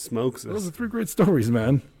 just smokes us. Those are 3 great stories,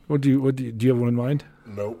 man. Do you have one in mind?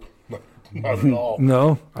 Nope. Not at all.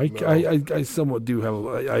 No, I somewhat do have.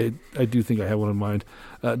 I do think I have one in mind.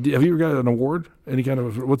 Have you ever got an award? Any kind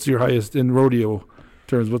of? What's your highest in rodeo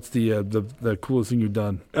terms? What's the coolest thing you've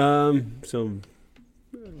done? So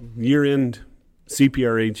year-end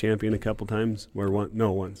CPRA champion a couple times.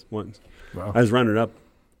 Once. Wow. I was runner-up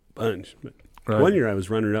a bunch. But Right. One year I was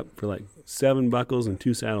runner-up for like 7 buckles and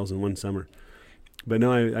 2 saddles in one summer. But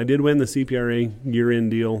no, I did win the CPRA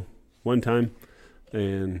year-end deal one time,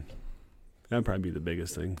 and that'd probably be the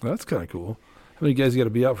biggest thing. That's kind of cool. How many guys you got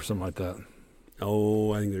to be out for something like that?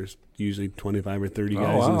 Oh, I think there's usually 25 or 30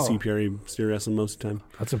 guys in the CPRA steer wrestling most of the time.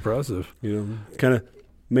 That's impressive. Kind of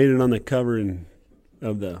made it on the cover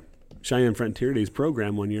of the Cheyenne Frontier Days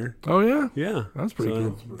program one year. Oh, yeah? Yeah. That's pretty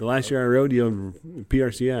cool. The last year I rodeoed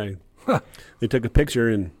PRCI, they took a picture,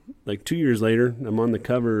 and like 2 years later, I'm on the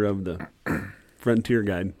cover of the Frontier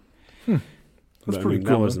Guide. That's pretty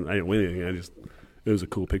cool. I didn't win anything. It was a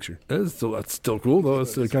cool picture. That's still cool, though.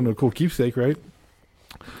 It's kind of a cool keepsake, right?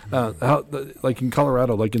 Like in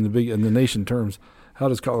Colorado, like in the nation terms, how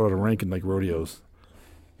does Colorado rank in like rodeos?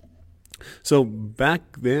 So back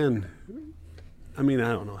then, I mean,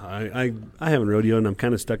 I don't know how. I haven't rodeoed, and I'm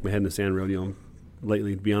kind of stuck my head in the sand rodeo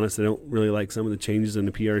lately. To be honest, I don't really like some of the changes in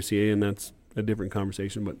the PRCA, and that's a different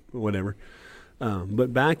conversation, but whatever.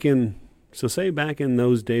 But back in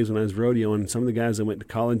those days when I was rodeoing, some of the guys I went to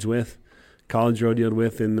college rodeoed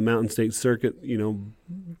with in the Mountain State Circuit,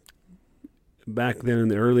 back then in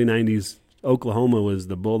the early 90s, Oklahoma was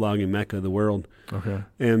the bulldogging mecca of the world. Okay.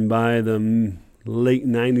 And by the late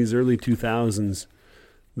 90s, early 2000s,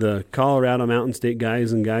 the Colorado Mountain State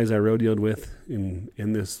guys and guys I rodeoed with in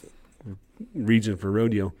this region for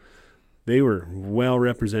rodeo, they were well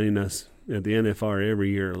representing us at the NFR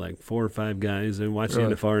every year, like 4 or 5 guys. I watched the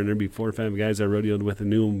NFR, and there'd be 4 or 5 guys I rodeoed with and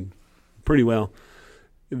knew them pretty well.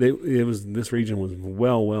 This region was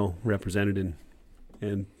well represented,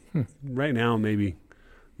 and right now maybe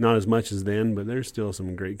not as much as then, but there's still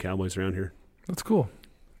some great cowboys around here. That's cool.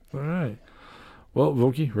 All right. Well,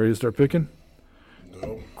 Volky, ready to start picking?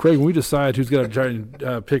 No. Craig, when we decide who's going to try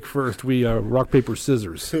and pick first, we rock, paper,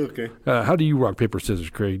 scissors. Okay. How do you rock, paper, scissors,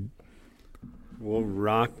 Craig? Well,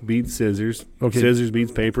 rock beats scissors. Okay. Scissors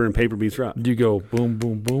beats paper, and paper beats rock. Do you go boom,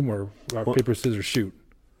 boom, boom, or rock, paper, scissors, shoot?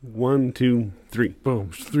 1, 2, 3. Boom.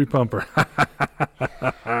 3 pumper.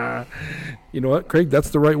 You know what, Craig? That's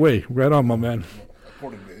the right way. Right on, my man.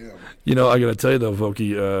 According to him. I got to tell you, though,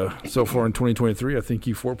 Volky, so far in 2023, I think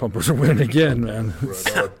you 4 pumpers are winning again, man.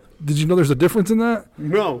 Right on. Did you know there's a difference in that?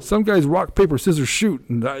 No. Some guys rock, paper, scissors, shoot.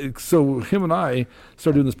 And so him and I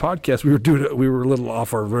started doing this podcast. We were a little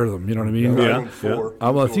off our rhythm. You know what I mean? Yeah.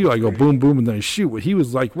 I'm with you. I go boom, boom, and then I shoot. But he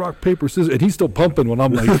was like rock, paper, scissors, and he's still pumping when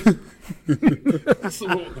I'm like.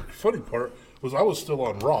 The funny part was I was still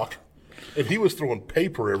on rock, and he was throwing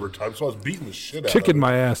paper every time, so I was beating the shit out of him. Kicking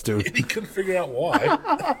my ass, dude. And he couldn't figure out why.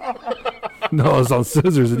 No, I was on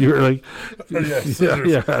scissors, and you were like, scissors.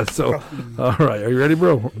 yeah. So, all right, are you ready,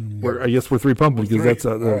 bro? I guess we're 3 pumping because that's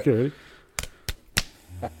okay.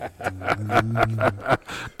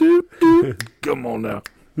 Ready? Dude. Come on now.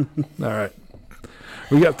 All right,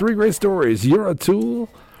 we got 3 great stories. You're a tool,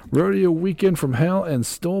 rodeo weekend from hell, and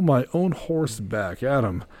stole my own horse back.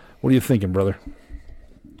 Adam, what are you thinking, brother?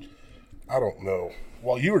 I don't know.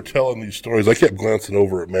 While you were telling these stories, I kept glancing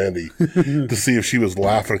over at Mandy to see if she was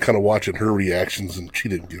laughing, kind of watching her reactions, and she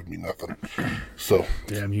didn't give me nothing. So,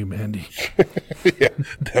 damn you, Mandy. Yeah,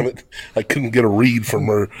 damn it. I couldn't get a read from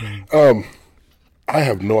her. I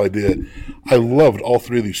have no idea. I loved all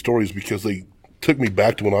 3 of these stories because they took me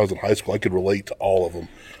back to when I was in high school. I could relate to all of them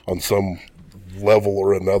on some level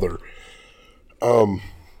or another. I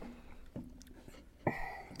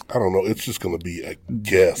don't know. It's just going to be a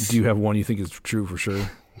guess. Do you have one you think is true for sure?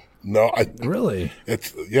 No, really.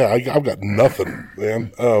 I've got nothing,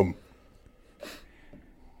 man. I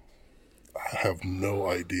have no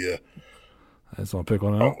idea. I just want to pick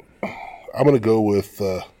one out. I'm going to go with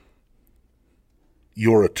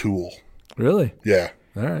 "You're a Tool." Really? Yeah.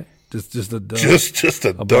 All right. Just a dumb, just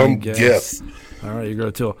a dumb guess. All right, you're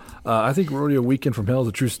going to tell. I think Rodeo Weekend from Hell is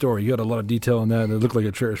a true story. You got a lot of detail on that, and it looked like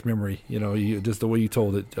a cherished memory. You know, just the way you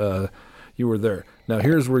told it, you were there. Now,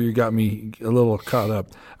 here's where you got me a little caught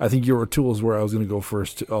up. I think Your Tool is where I was going to go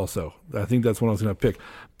first also. I think that's what I was going to pick.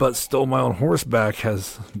 But Stole My Own Horseback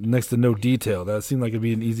has next to no detail. That seemed like it'd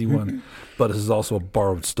be an easy one, but this is also a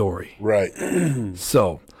borrowed story. Right.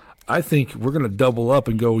 So I think we're going to double up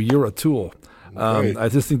and go You're a Tool. Right. I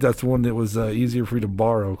just think that's one that was easier for you to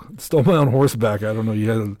borrow. Stole My Own Horseback. I don't know. You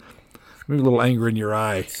had maybe a little anger in your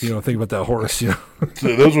eye. You know, think about that horse. You know.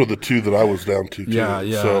 So those were the two that I was down to. Too.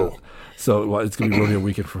 Yeah. So well, it's going to be Rodeo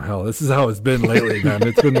Weekend from Hell. This is how it's been lately, man.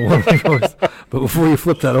 It's been the one we've always. But before you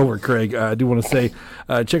flip that over, Craig, I do want to say,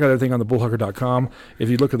 check out everything on thebullhucker.com. If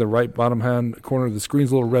you look at the right bottom hand corner of the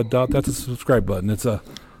screen's a little red dot. That's a subscribe button. It's a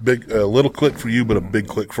little click for you, but a big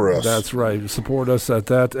click for us. That's right. Support us at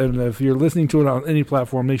that. And if you're listening to it on any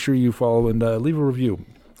platform, make sure you follow and leave a review.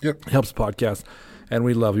 Yep. It helps the podcast. And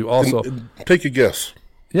we love you. Also, and take a guess.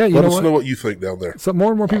 Yeah, Let us know what you think down there. So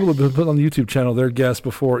more and more people have been put on the YouTube channel their guess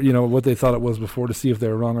before, you know, what they thought it was before to see if they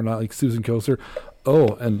were wrong or not, like Susan Koser.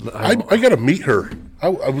 Oh, and I got to meet her.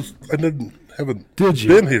 Haven't Did you?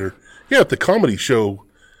 been here. Yeah, at the comedy show.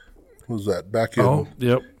 What was that back in? Oh,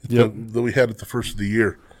 yep. That we had at the first of the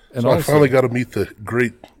year. And so also, I finally got to meet the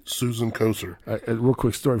great Susan Koser. A real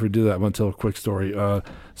quick story. If we do that, I'm going to tell a quick story.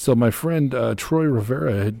 So my friend Troy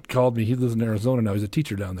Rivera had called me. He lives in Arizona now. He's a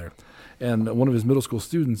teacher down there. And one of his middle school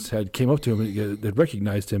students came up to him and had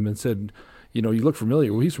recognized him and said, you know, you look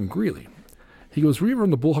familiar. Well, he's from Greeley. He goes, were you ever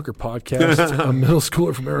on the Bullhucker podcast? A middle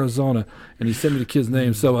schooler from Arizona. And he sent me the kid's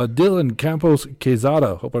name. So Dylan Campos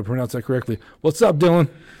Quezada. Hope I pronounced that correctly. What's up, Dylan?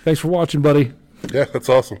 Thanks for watching, buddy. Yeah, that's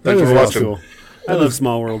awesome. Thanks for watching. Cool. I love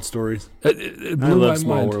small world stories. It blew my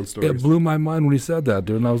mind. It blew my mind when he said that,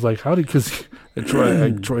 dude. And I was like, how did, because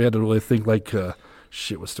Troy had to really think like,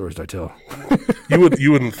 shit, what stories did I tell?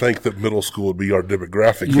 You wouldn't think that middle school would be our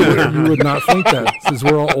demographic. You would not think that, since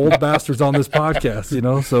we're all old bastards on this podcast, you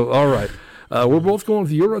know? So, all right. We're both going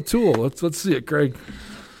with You're a Tool. Let's see it, Craig.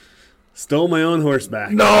 Stole my own horseback.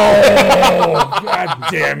 No! God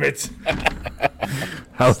damn it.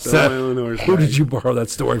 How's Stole that? my own horseback. Who did you borrow that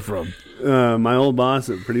story from? My old boss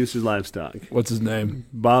at Producers Livestock. What's his name?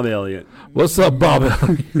 Bob Elliott. What's up, Bob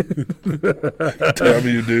Elliott? Damn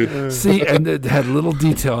you, dude. See, and it had little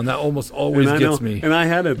detail, and that almost always gets me. And I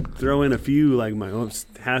had to throw in a few, like my own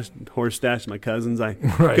horse stash, my cousins. Right.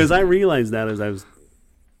 Because I realized that as I was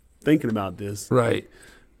thinking about this. Right.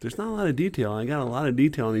 There's not a lot of detail. I got a lot of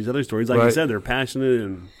detail on these other stories. Like you said, they're passionate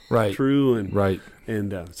and true. And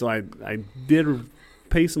so I did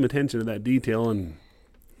pay some attention to that detail, and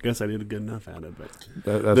I guess I did a good enough at it.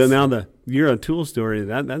 But now the You're a Tool story,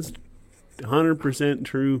 that's 100%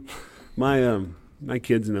 true. My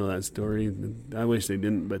kids know that story. I wish they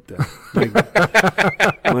didn't, but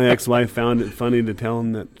my ex-wife found it funny to tell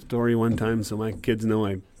them that story one time, so my kids know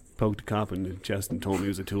I poked a cop in the chest and told him he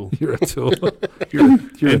was a tool. You're a tool. I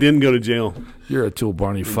didn't go to jail. You're a tool,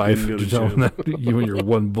 Barney Fife. You and your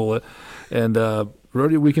one bullet. And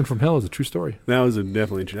Rodeo Weekend from Hell is a true story. That was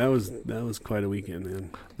definitely true. That was quite a weekend,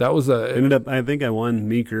 man. That was ended up. I think I won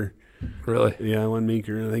Meeker. Really? Yeah, I won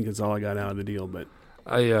Meeker, and I think that's all I got out of the deal. But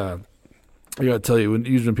I got to tell you,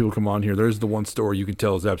 usually when people come on here, there's the one story you can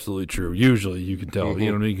tell is absolutely true. Usually you can tell,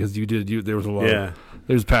 you know what I mean? Because there was a lot.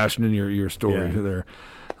 There's passion in your story there.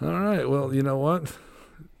 All right. Well, you know what?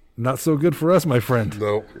 Not so good for us, my friend.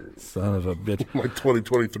 No. Son of a bitch. My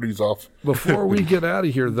 2023's off. Before we get out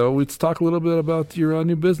of here, though, let's talk a little bit about your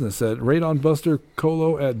new business. At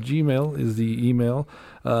radonbustercolo@gmail is the email.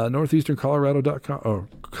 northeasterncolorado.com or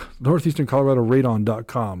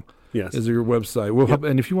northeasterncolorado.radon.com. Yes. Is your website.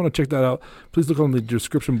 And if you want to check that out, please look on the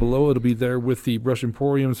description below. It'll be there with the Brush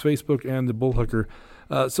Emporium's Facebook and the Bullhucker.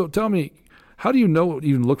 So tell me, how do you know what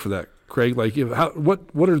even look for that, Craig? Like,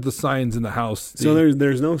 what are the signs in the house? So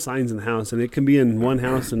there's no signs in the house, and it can be in one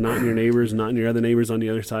house and not in your neighbors, not in your other neighbors on the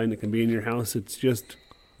other side, and it can be in your house. It's just,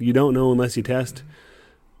 you don't know unless you test.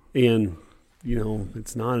 And, you know,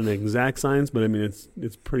 it's not an exact science, but I mean,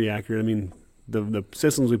 it's pretty accurate. I mean, the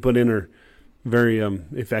systems we put in are very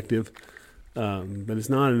effective. But it's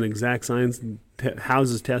not an exact science.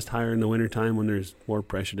 Houses test higher in the wintertime when there's more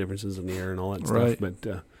pressure differences in the air and all that Right. stuff.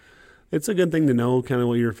 But it's a good thing to know kind of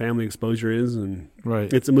what your family exposure is. And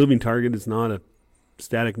Right. it's a moving target. It's not a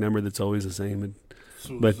static number that's always the same.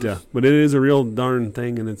 So But it is a real darn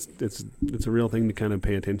thing, and it's a real thing to kind of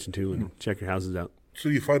pay attention to and check your houses out. so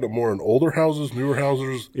you find it more in older houses, newer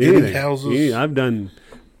houses, Anything. any houses? Yeah, I've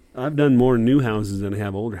done more new houses than I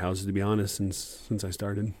have older houses, to be honest, since I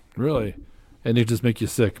started. Really? And it just make you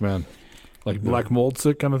sick, man. Like black mold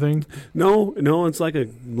sick kind of thing? No, it's like a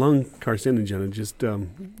lung carcinogen. It just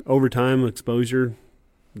over time exposure,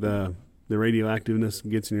 the radioactiveness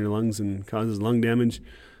gets in your lungs and causes lung damage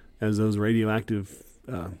as those radioactive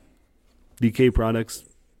decay products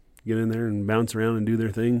get in there and bounce around and do their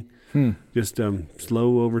thing. Just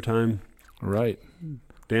slow over time Right.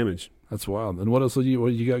 damage. That's wild. And what else what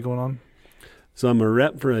you got going on? So I'm a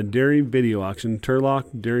rep for a dairy video auction,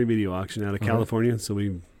 Turlock Dairy Video Auction out of California. So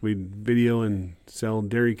we video and sell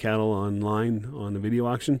dairy cattle online on the video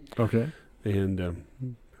auction. Okay. And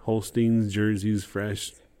Holsteins, Jerseys,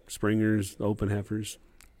 fresh, Springers, open heifers.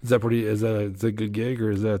 Is that a good gig, or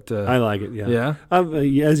is that? I like it. Yeah.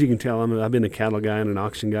 Yeah. As you can tell, I've been a cattle guy and an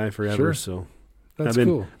auction guy forever. Sure. So That's cool.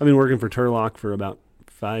 cool. I've been working for Turlock for about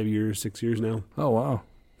 6 years now, Oh wow.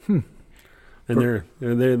 and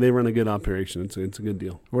they run a good operation. It's a good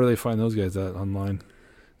deal. Where do they find those guys at online?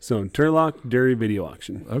 So Turlock Dairy Video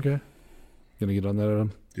Auction. Okay. Gonna get on that,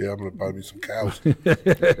 Adam? Yeah, I'm going to buy me some cows.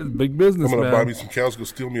 Big business, I'm going to buy man. me some cows, go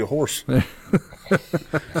steal me a horse.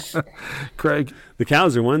 Craig. The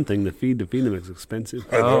cows are one thing. The feed to feed them is expensive.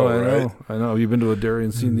 I know. I know. You've been to a dairy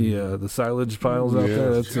and seen the silage piles out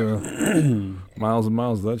there. That's miles and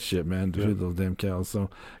miles of that shit, man, to feed those damn cows. So,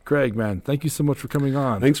 Craig, man, thank you so much for coming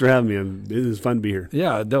on. Thanks for having me. It is fun to be here.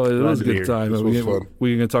 Yeah, no, it was a to be good here. time. This was fun. Were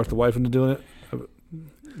you going to talk the wife into doing it?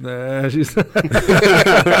 Nah, she's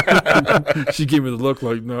she gave me the look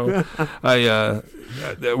like no.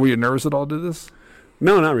 Were you nervous at all to do this?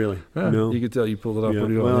 No, not really. Yeah, No. you could tell you pulled it off Yeah,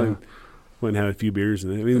 pretty well, well. I went and had a few beers.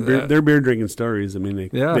 And I mean, they're beer drinking stories. I mean,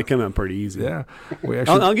 they come out pretty easy. Yeah, we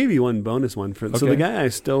actually. I'll give you one bonus one. So Okay. the guy I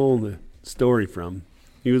stole the story from,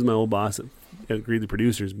 he was my old boss at Greed the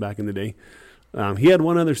Producers back in the day. He had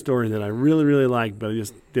one other story that I really, really liked, but I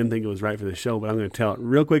just didn't think it was right for the show. But I'm going to tell it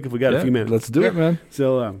real quick if we got a few minutes. Let's do it, man.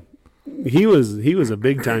 So he was a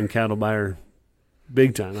big time cattle buyer,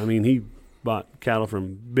 big time. I mean, he bought cattle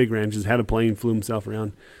from big ranches, had a plane, flew himself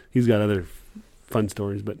around. He's got other fun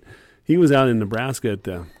stories, but he was out in Nebraska at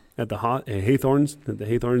the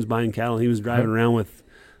Haythorns buying cattle. He was driving around with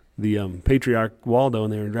the patriarch Waldo,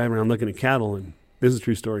 and they were driving around looking at cattle. And this is a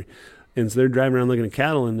true story. And so they're driving around looking at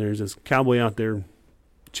cattle, and there's this cowboy out there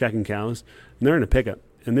checking cows, and they're in a pickup.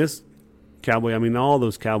 And this cowboy, I mean, all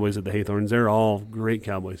those cowboys at the Haythorns, they're all great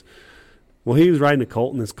cowboys. Well, he was riding a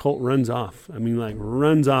colt, and this colt runs off. I mean, like,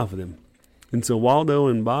 runs off with him. And so Waldo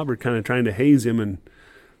and Bob are kind of trying to haze him, and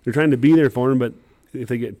they're trying to be there for him, but if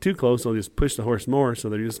they get too close, they'll just push the horse more. So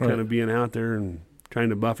they're just kind of being out there and trying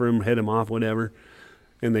to buffer him, head him off, whatever.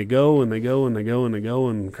 And they go, and they go, and they go, and they go,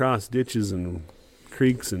 and cross ditches and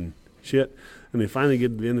creeks and shit. And they finally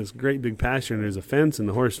get in this great big pasture, and there's a fence, and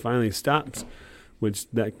the horse finally stops, which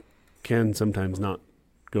that can sometimes not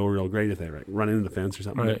go real great if they run into the fence or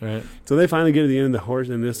something. Right. So they finally get to the end of the horse,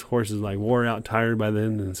 and this horse is like wore out, tired by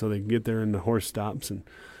then, and so they get there, and the horse stops, and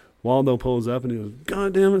Waldo pulls up, and he goes,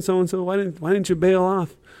 "God damn it, so-and-so, why didn't you bail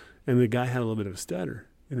off?" And the guy had a little bit of a stutter,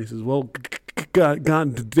 and he says, "Well, God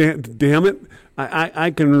damn it,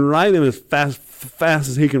 I can ride him as fast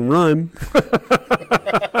as he can run."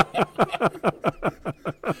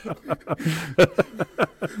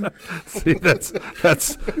 See, that's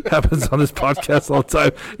happens on this podcast all the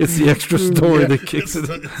time. It's the extra story that kicks it.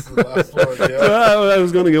 It's the last one, yeah. I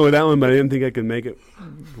was going to go with that one, but I didn't think I could make it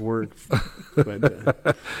work. But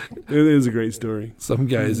it is a great story. Some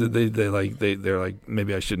guys they're like,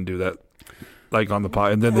 maybe I shouldn't do that, like on the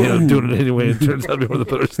pod, and then they end up doing it anyway. It turns out to be one of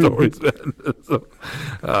the better stories, man. So,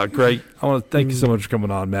 Craig, I want to thank you so much for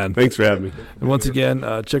coming on, man. Thanks for having me. And once again,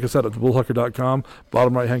 check us out at thebullhucker.com.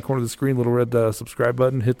 Bottom right-hand corner of the screen, little red subscribe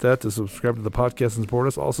button. Hit that to subscribe to the podcast and support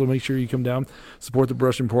us. Also, make sure you come down, support the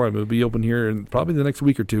Brush Emporium. It'll be open here in probably the next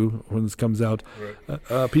week or two when this comes out.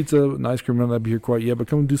 Right. Pizza and ice cream might not be here quite yet, but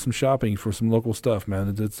come and do some shopping for some local stuff,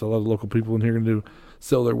 man. It's a lot of local people in here going to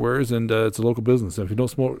sell their wares, and it's a local business. If you don't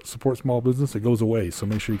support small business, it goes away. So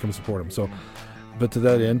make sure you come support them. So, but to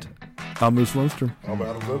that end, I'm Moose Lundstrom. I'm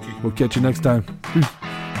Adam Loki. We'll catch you next time. Peace.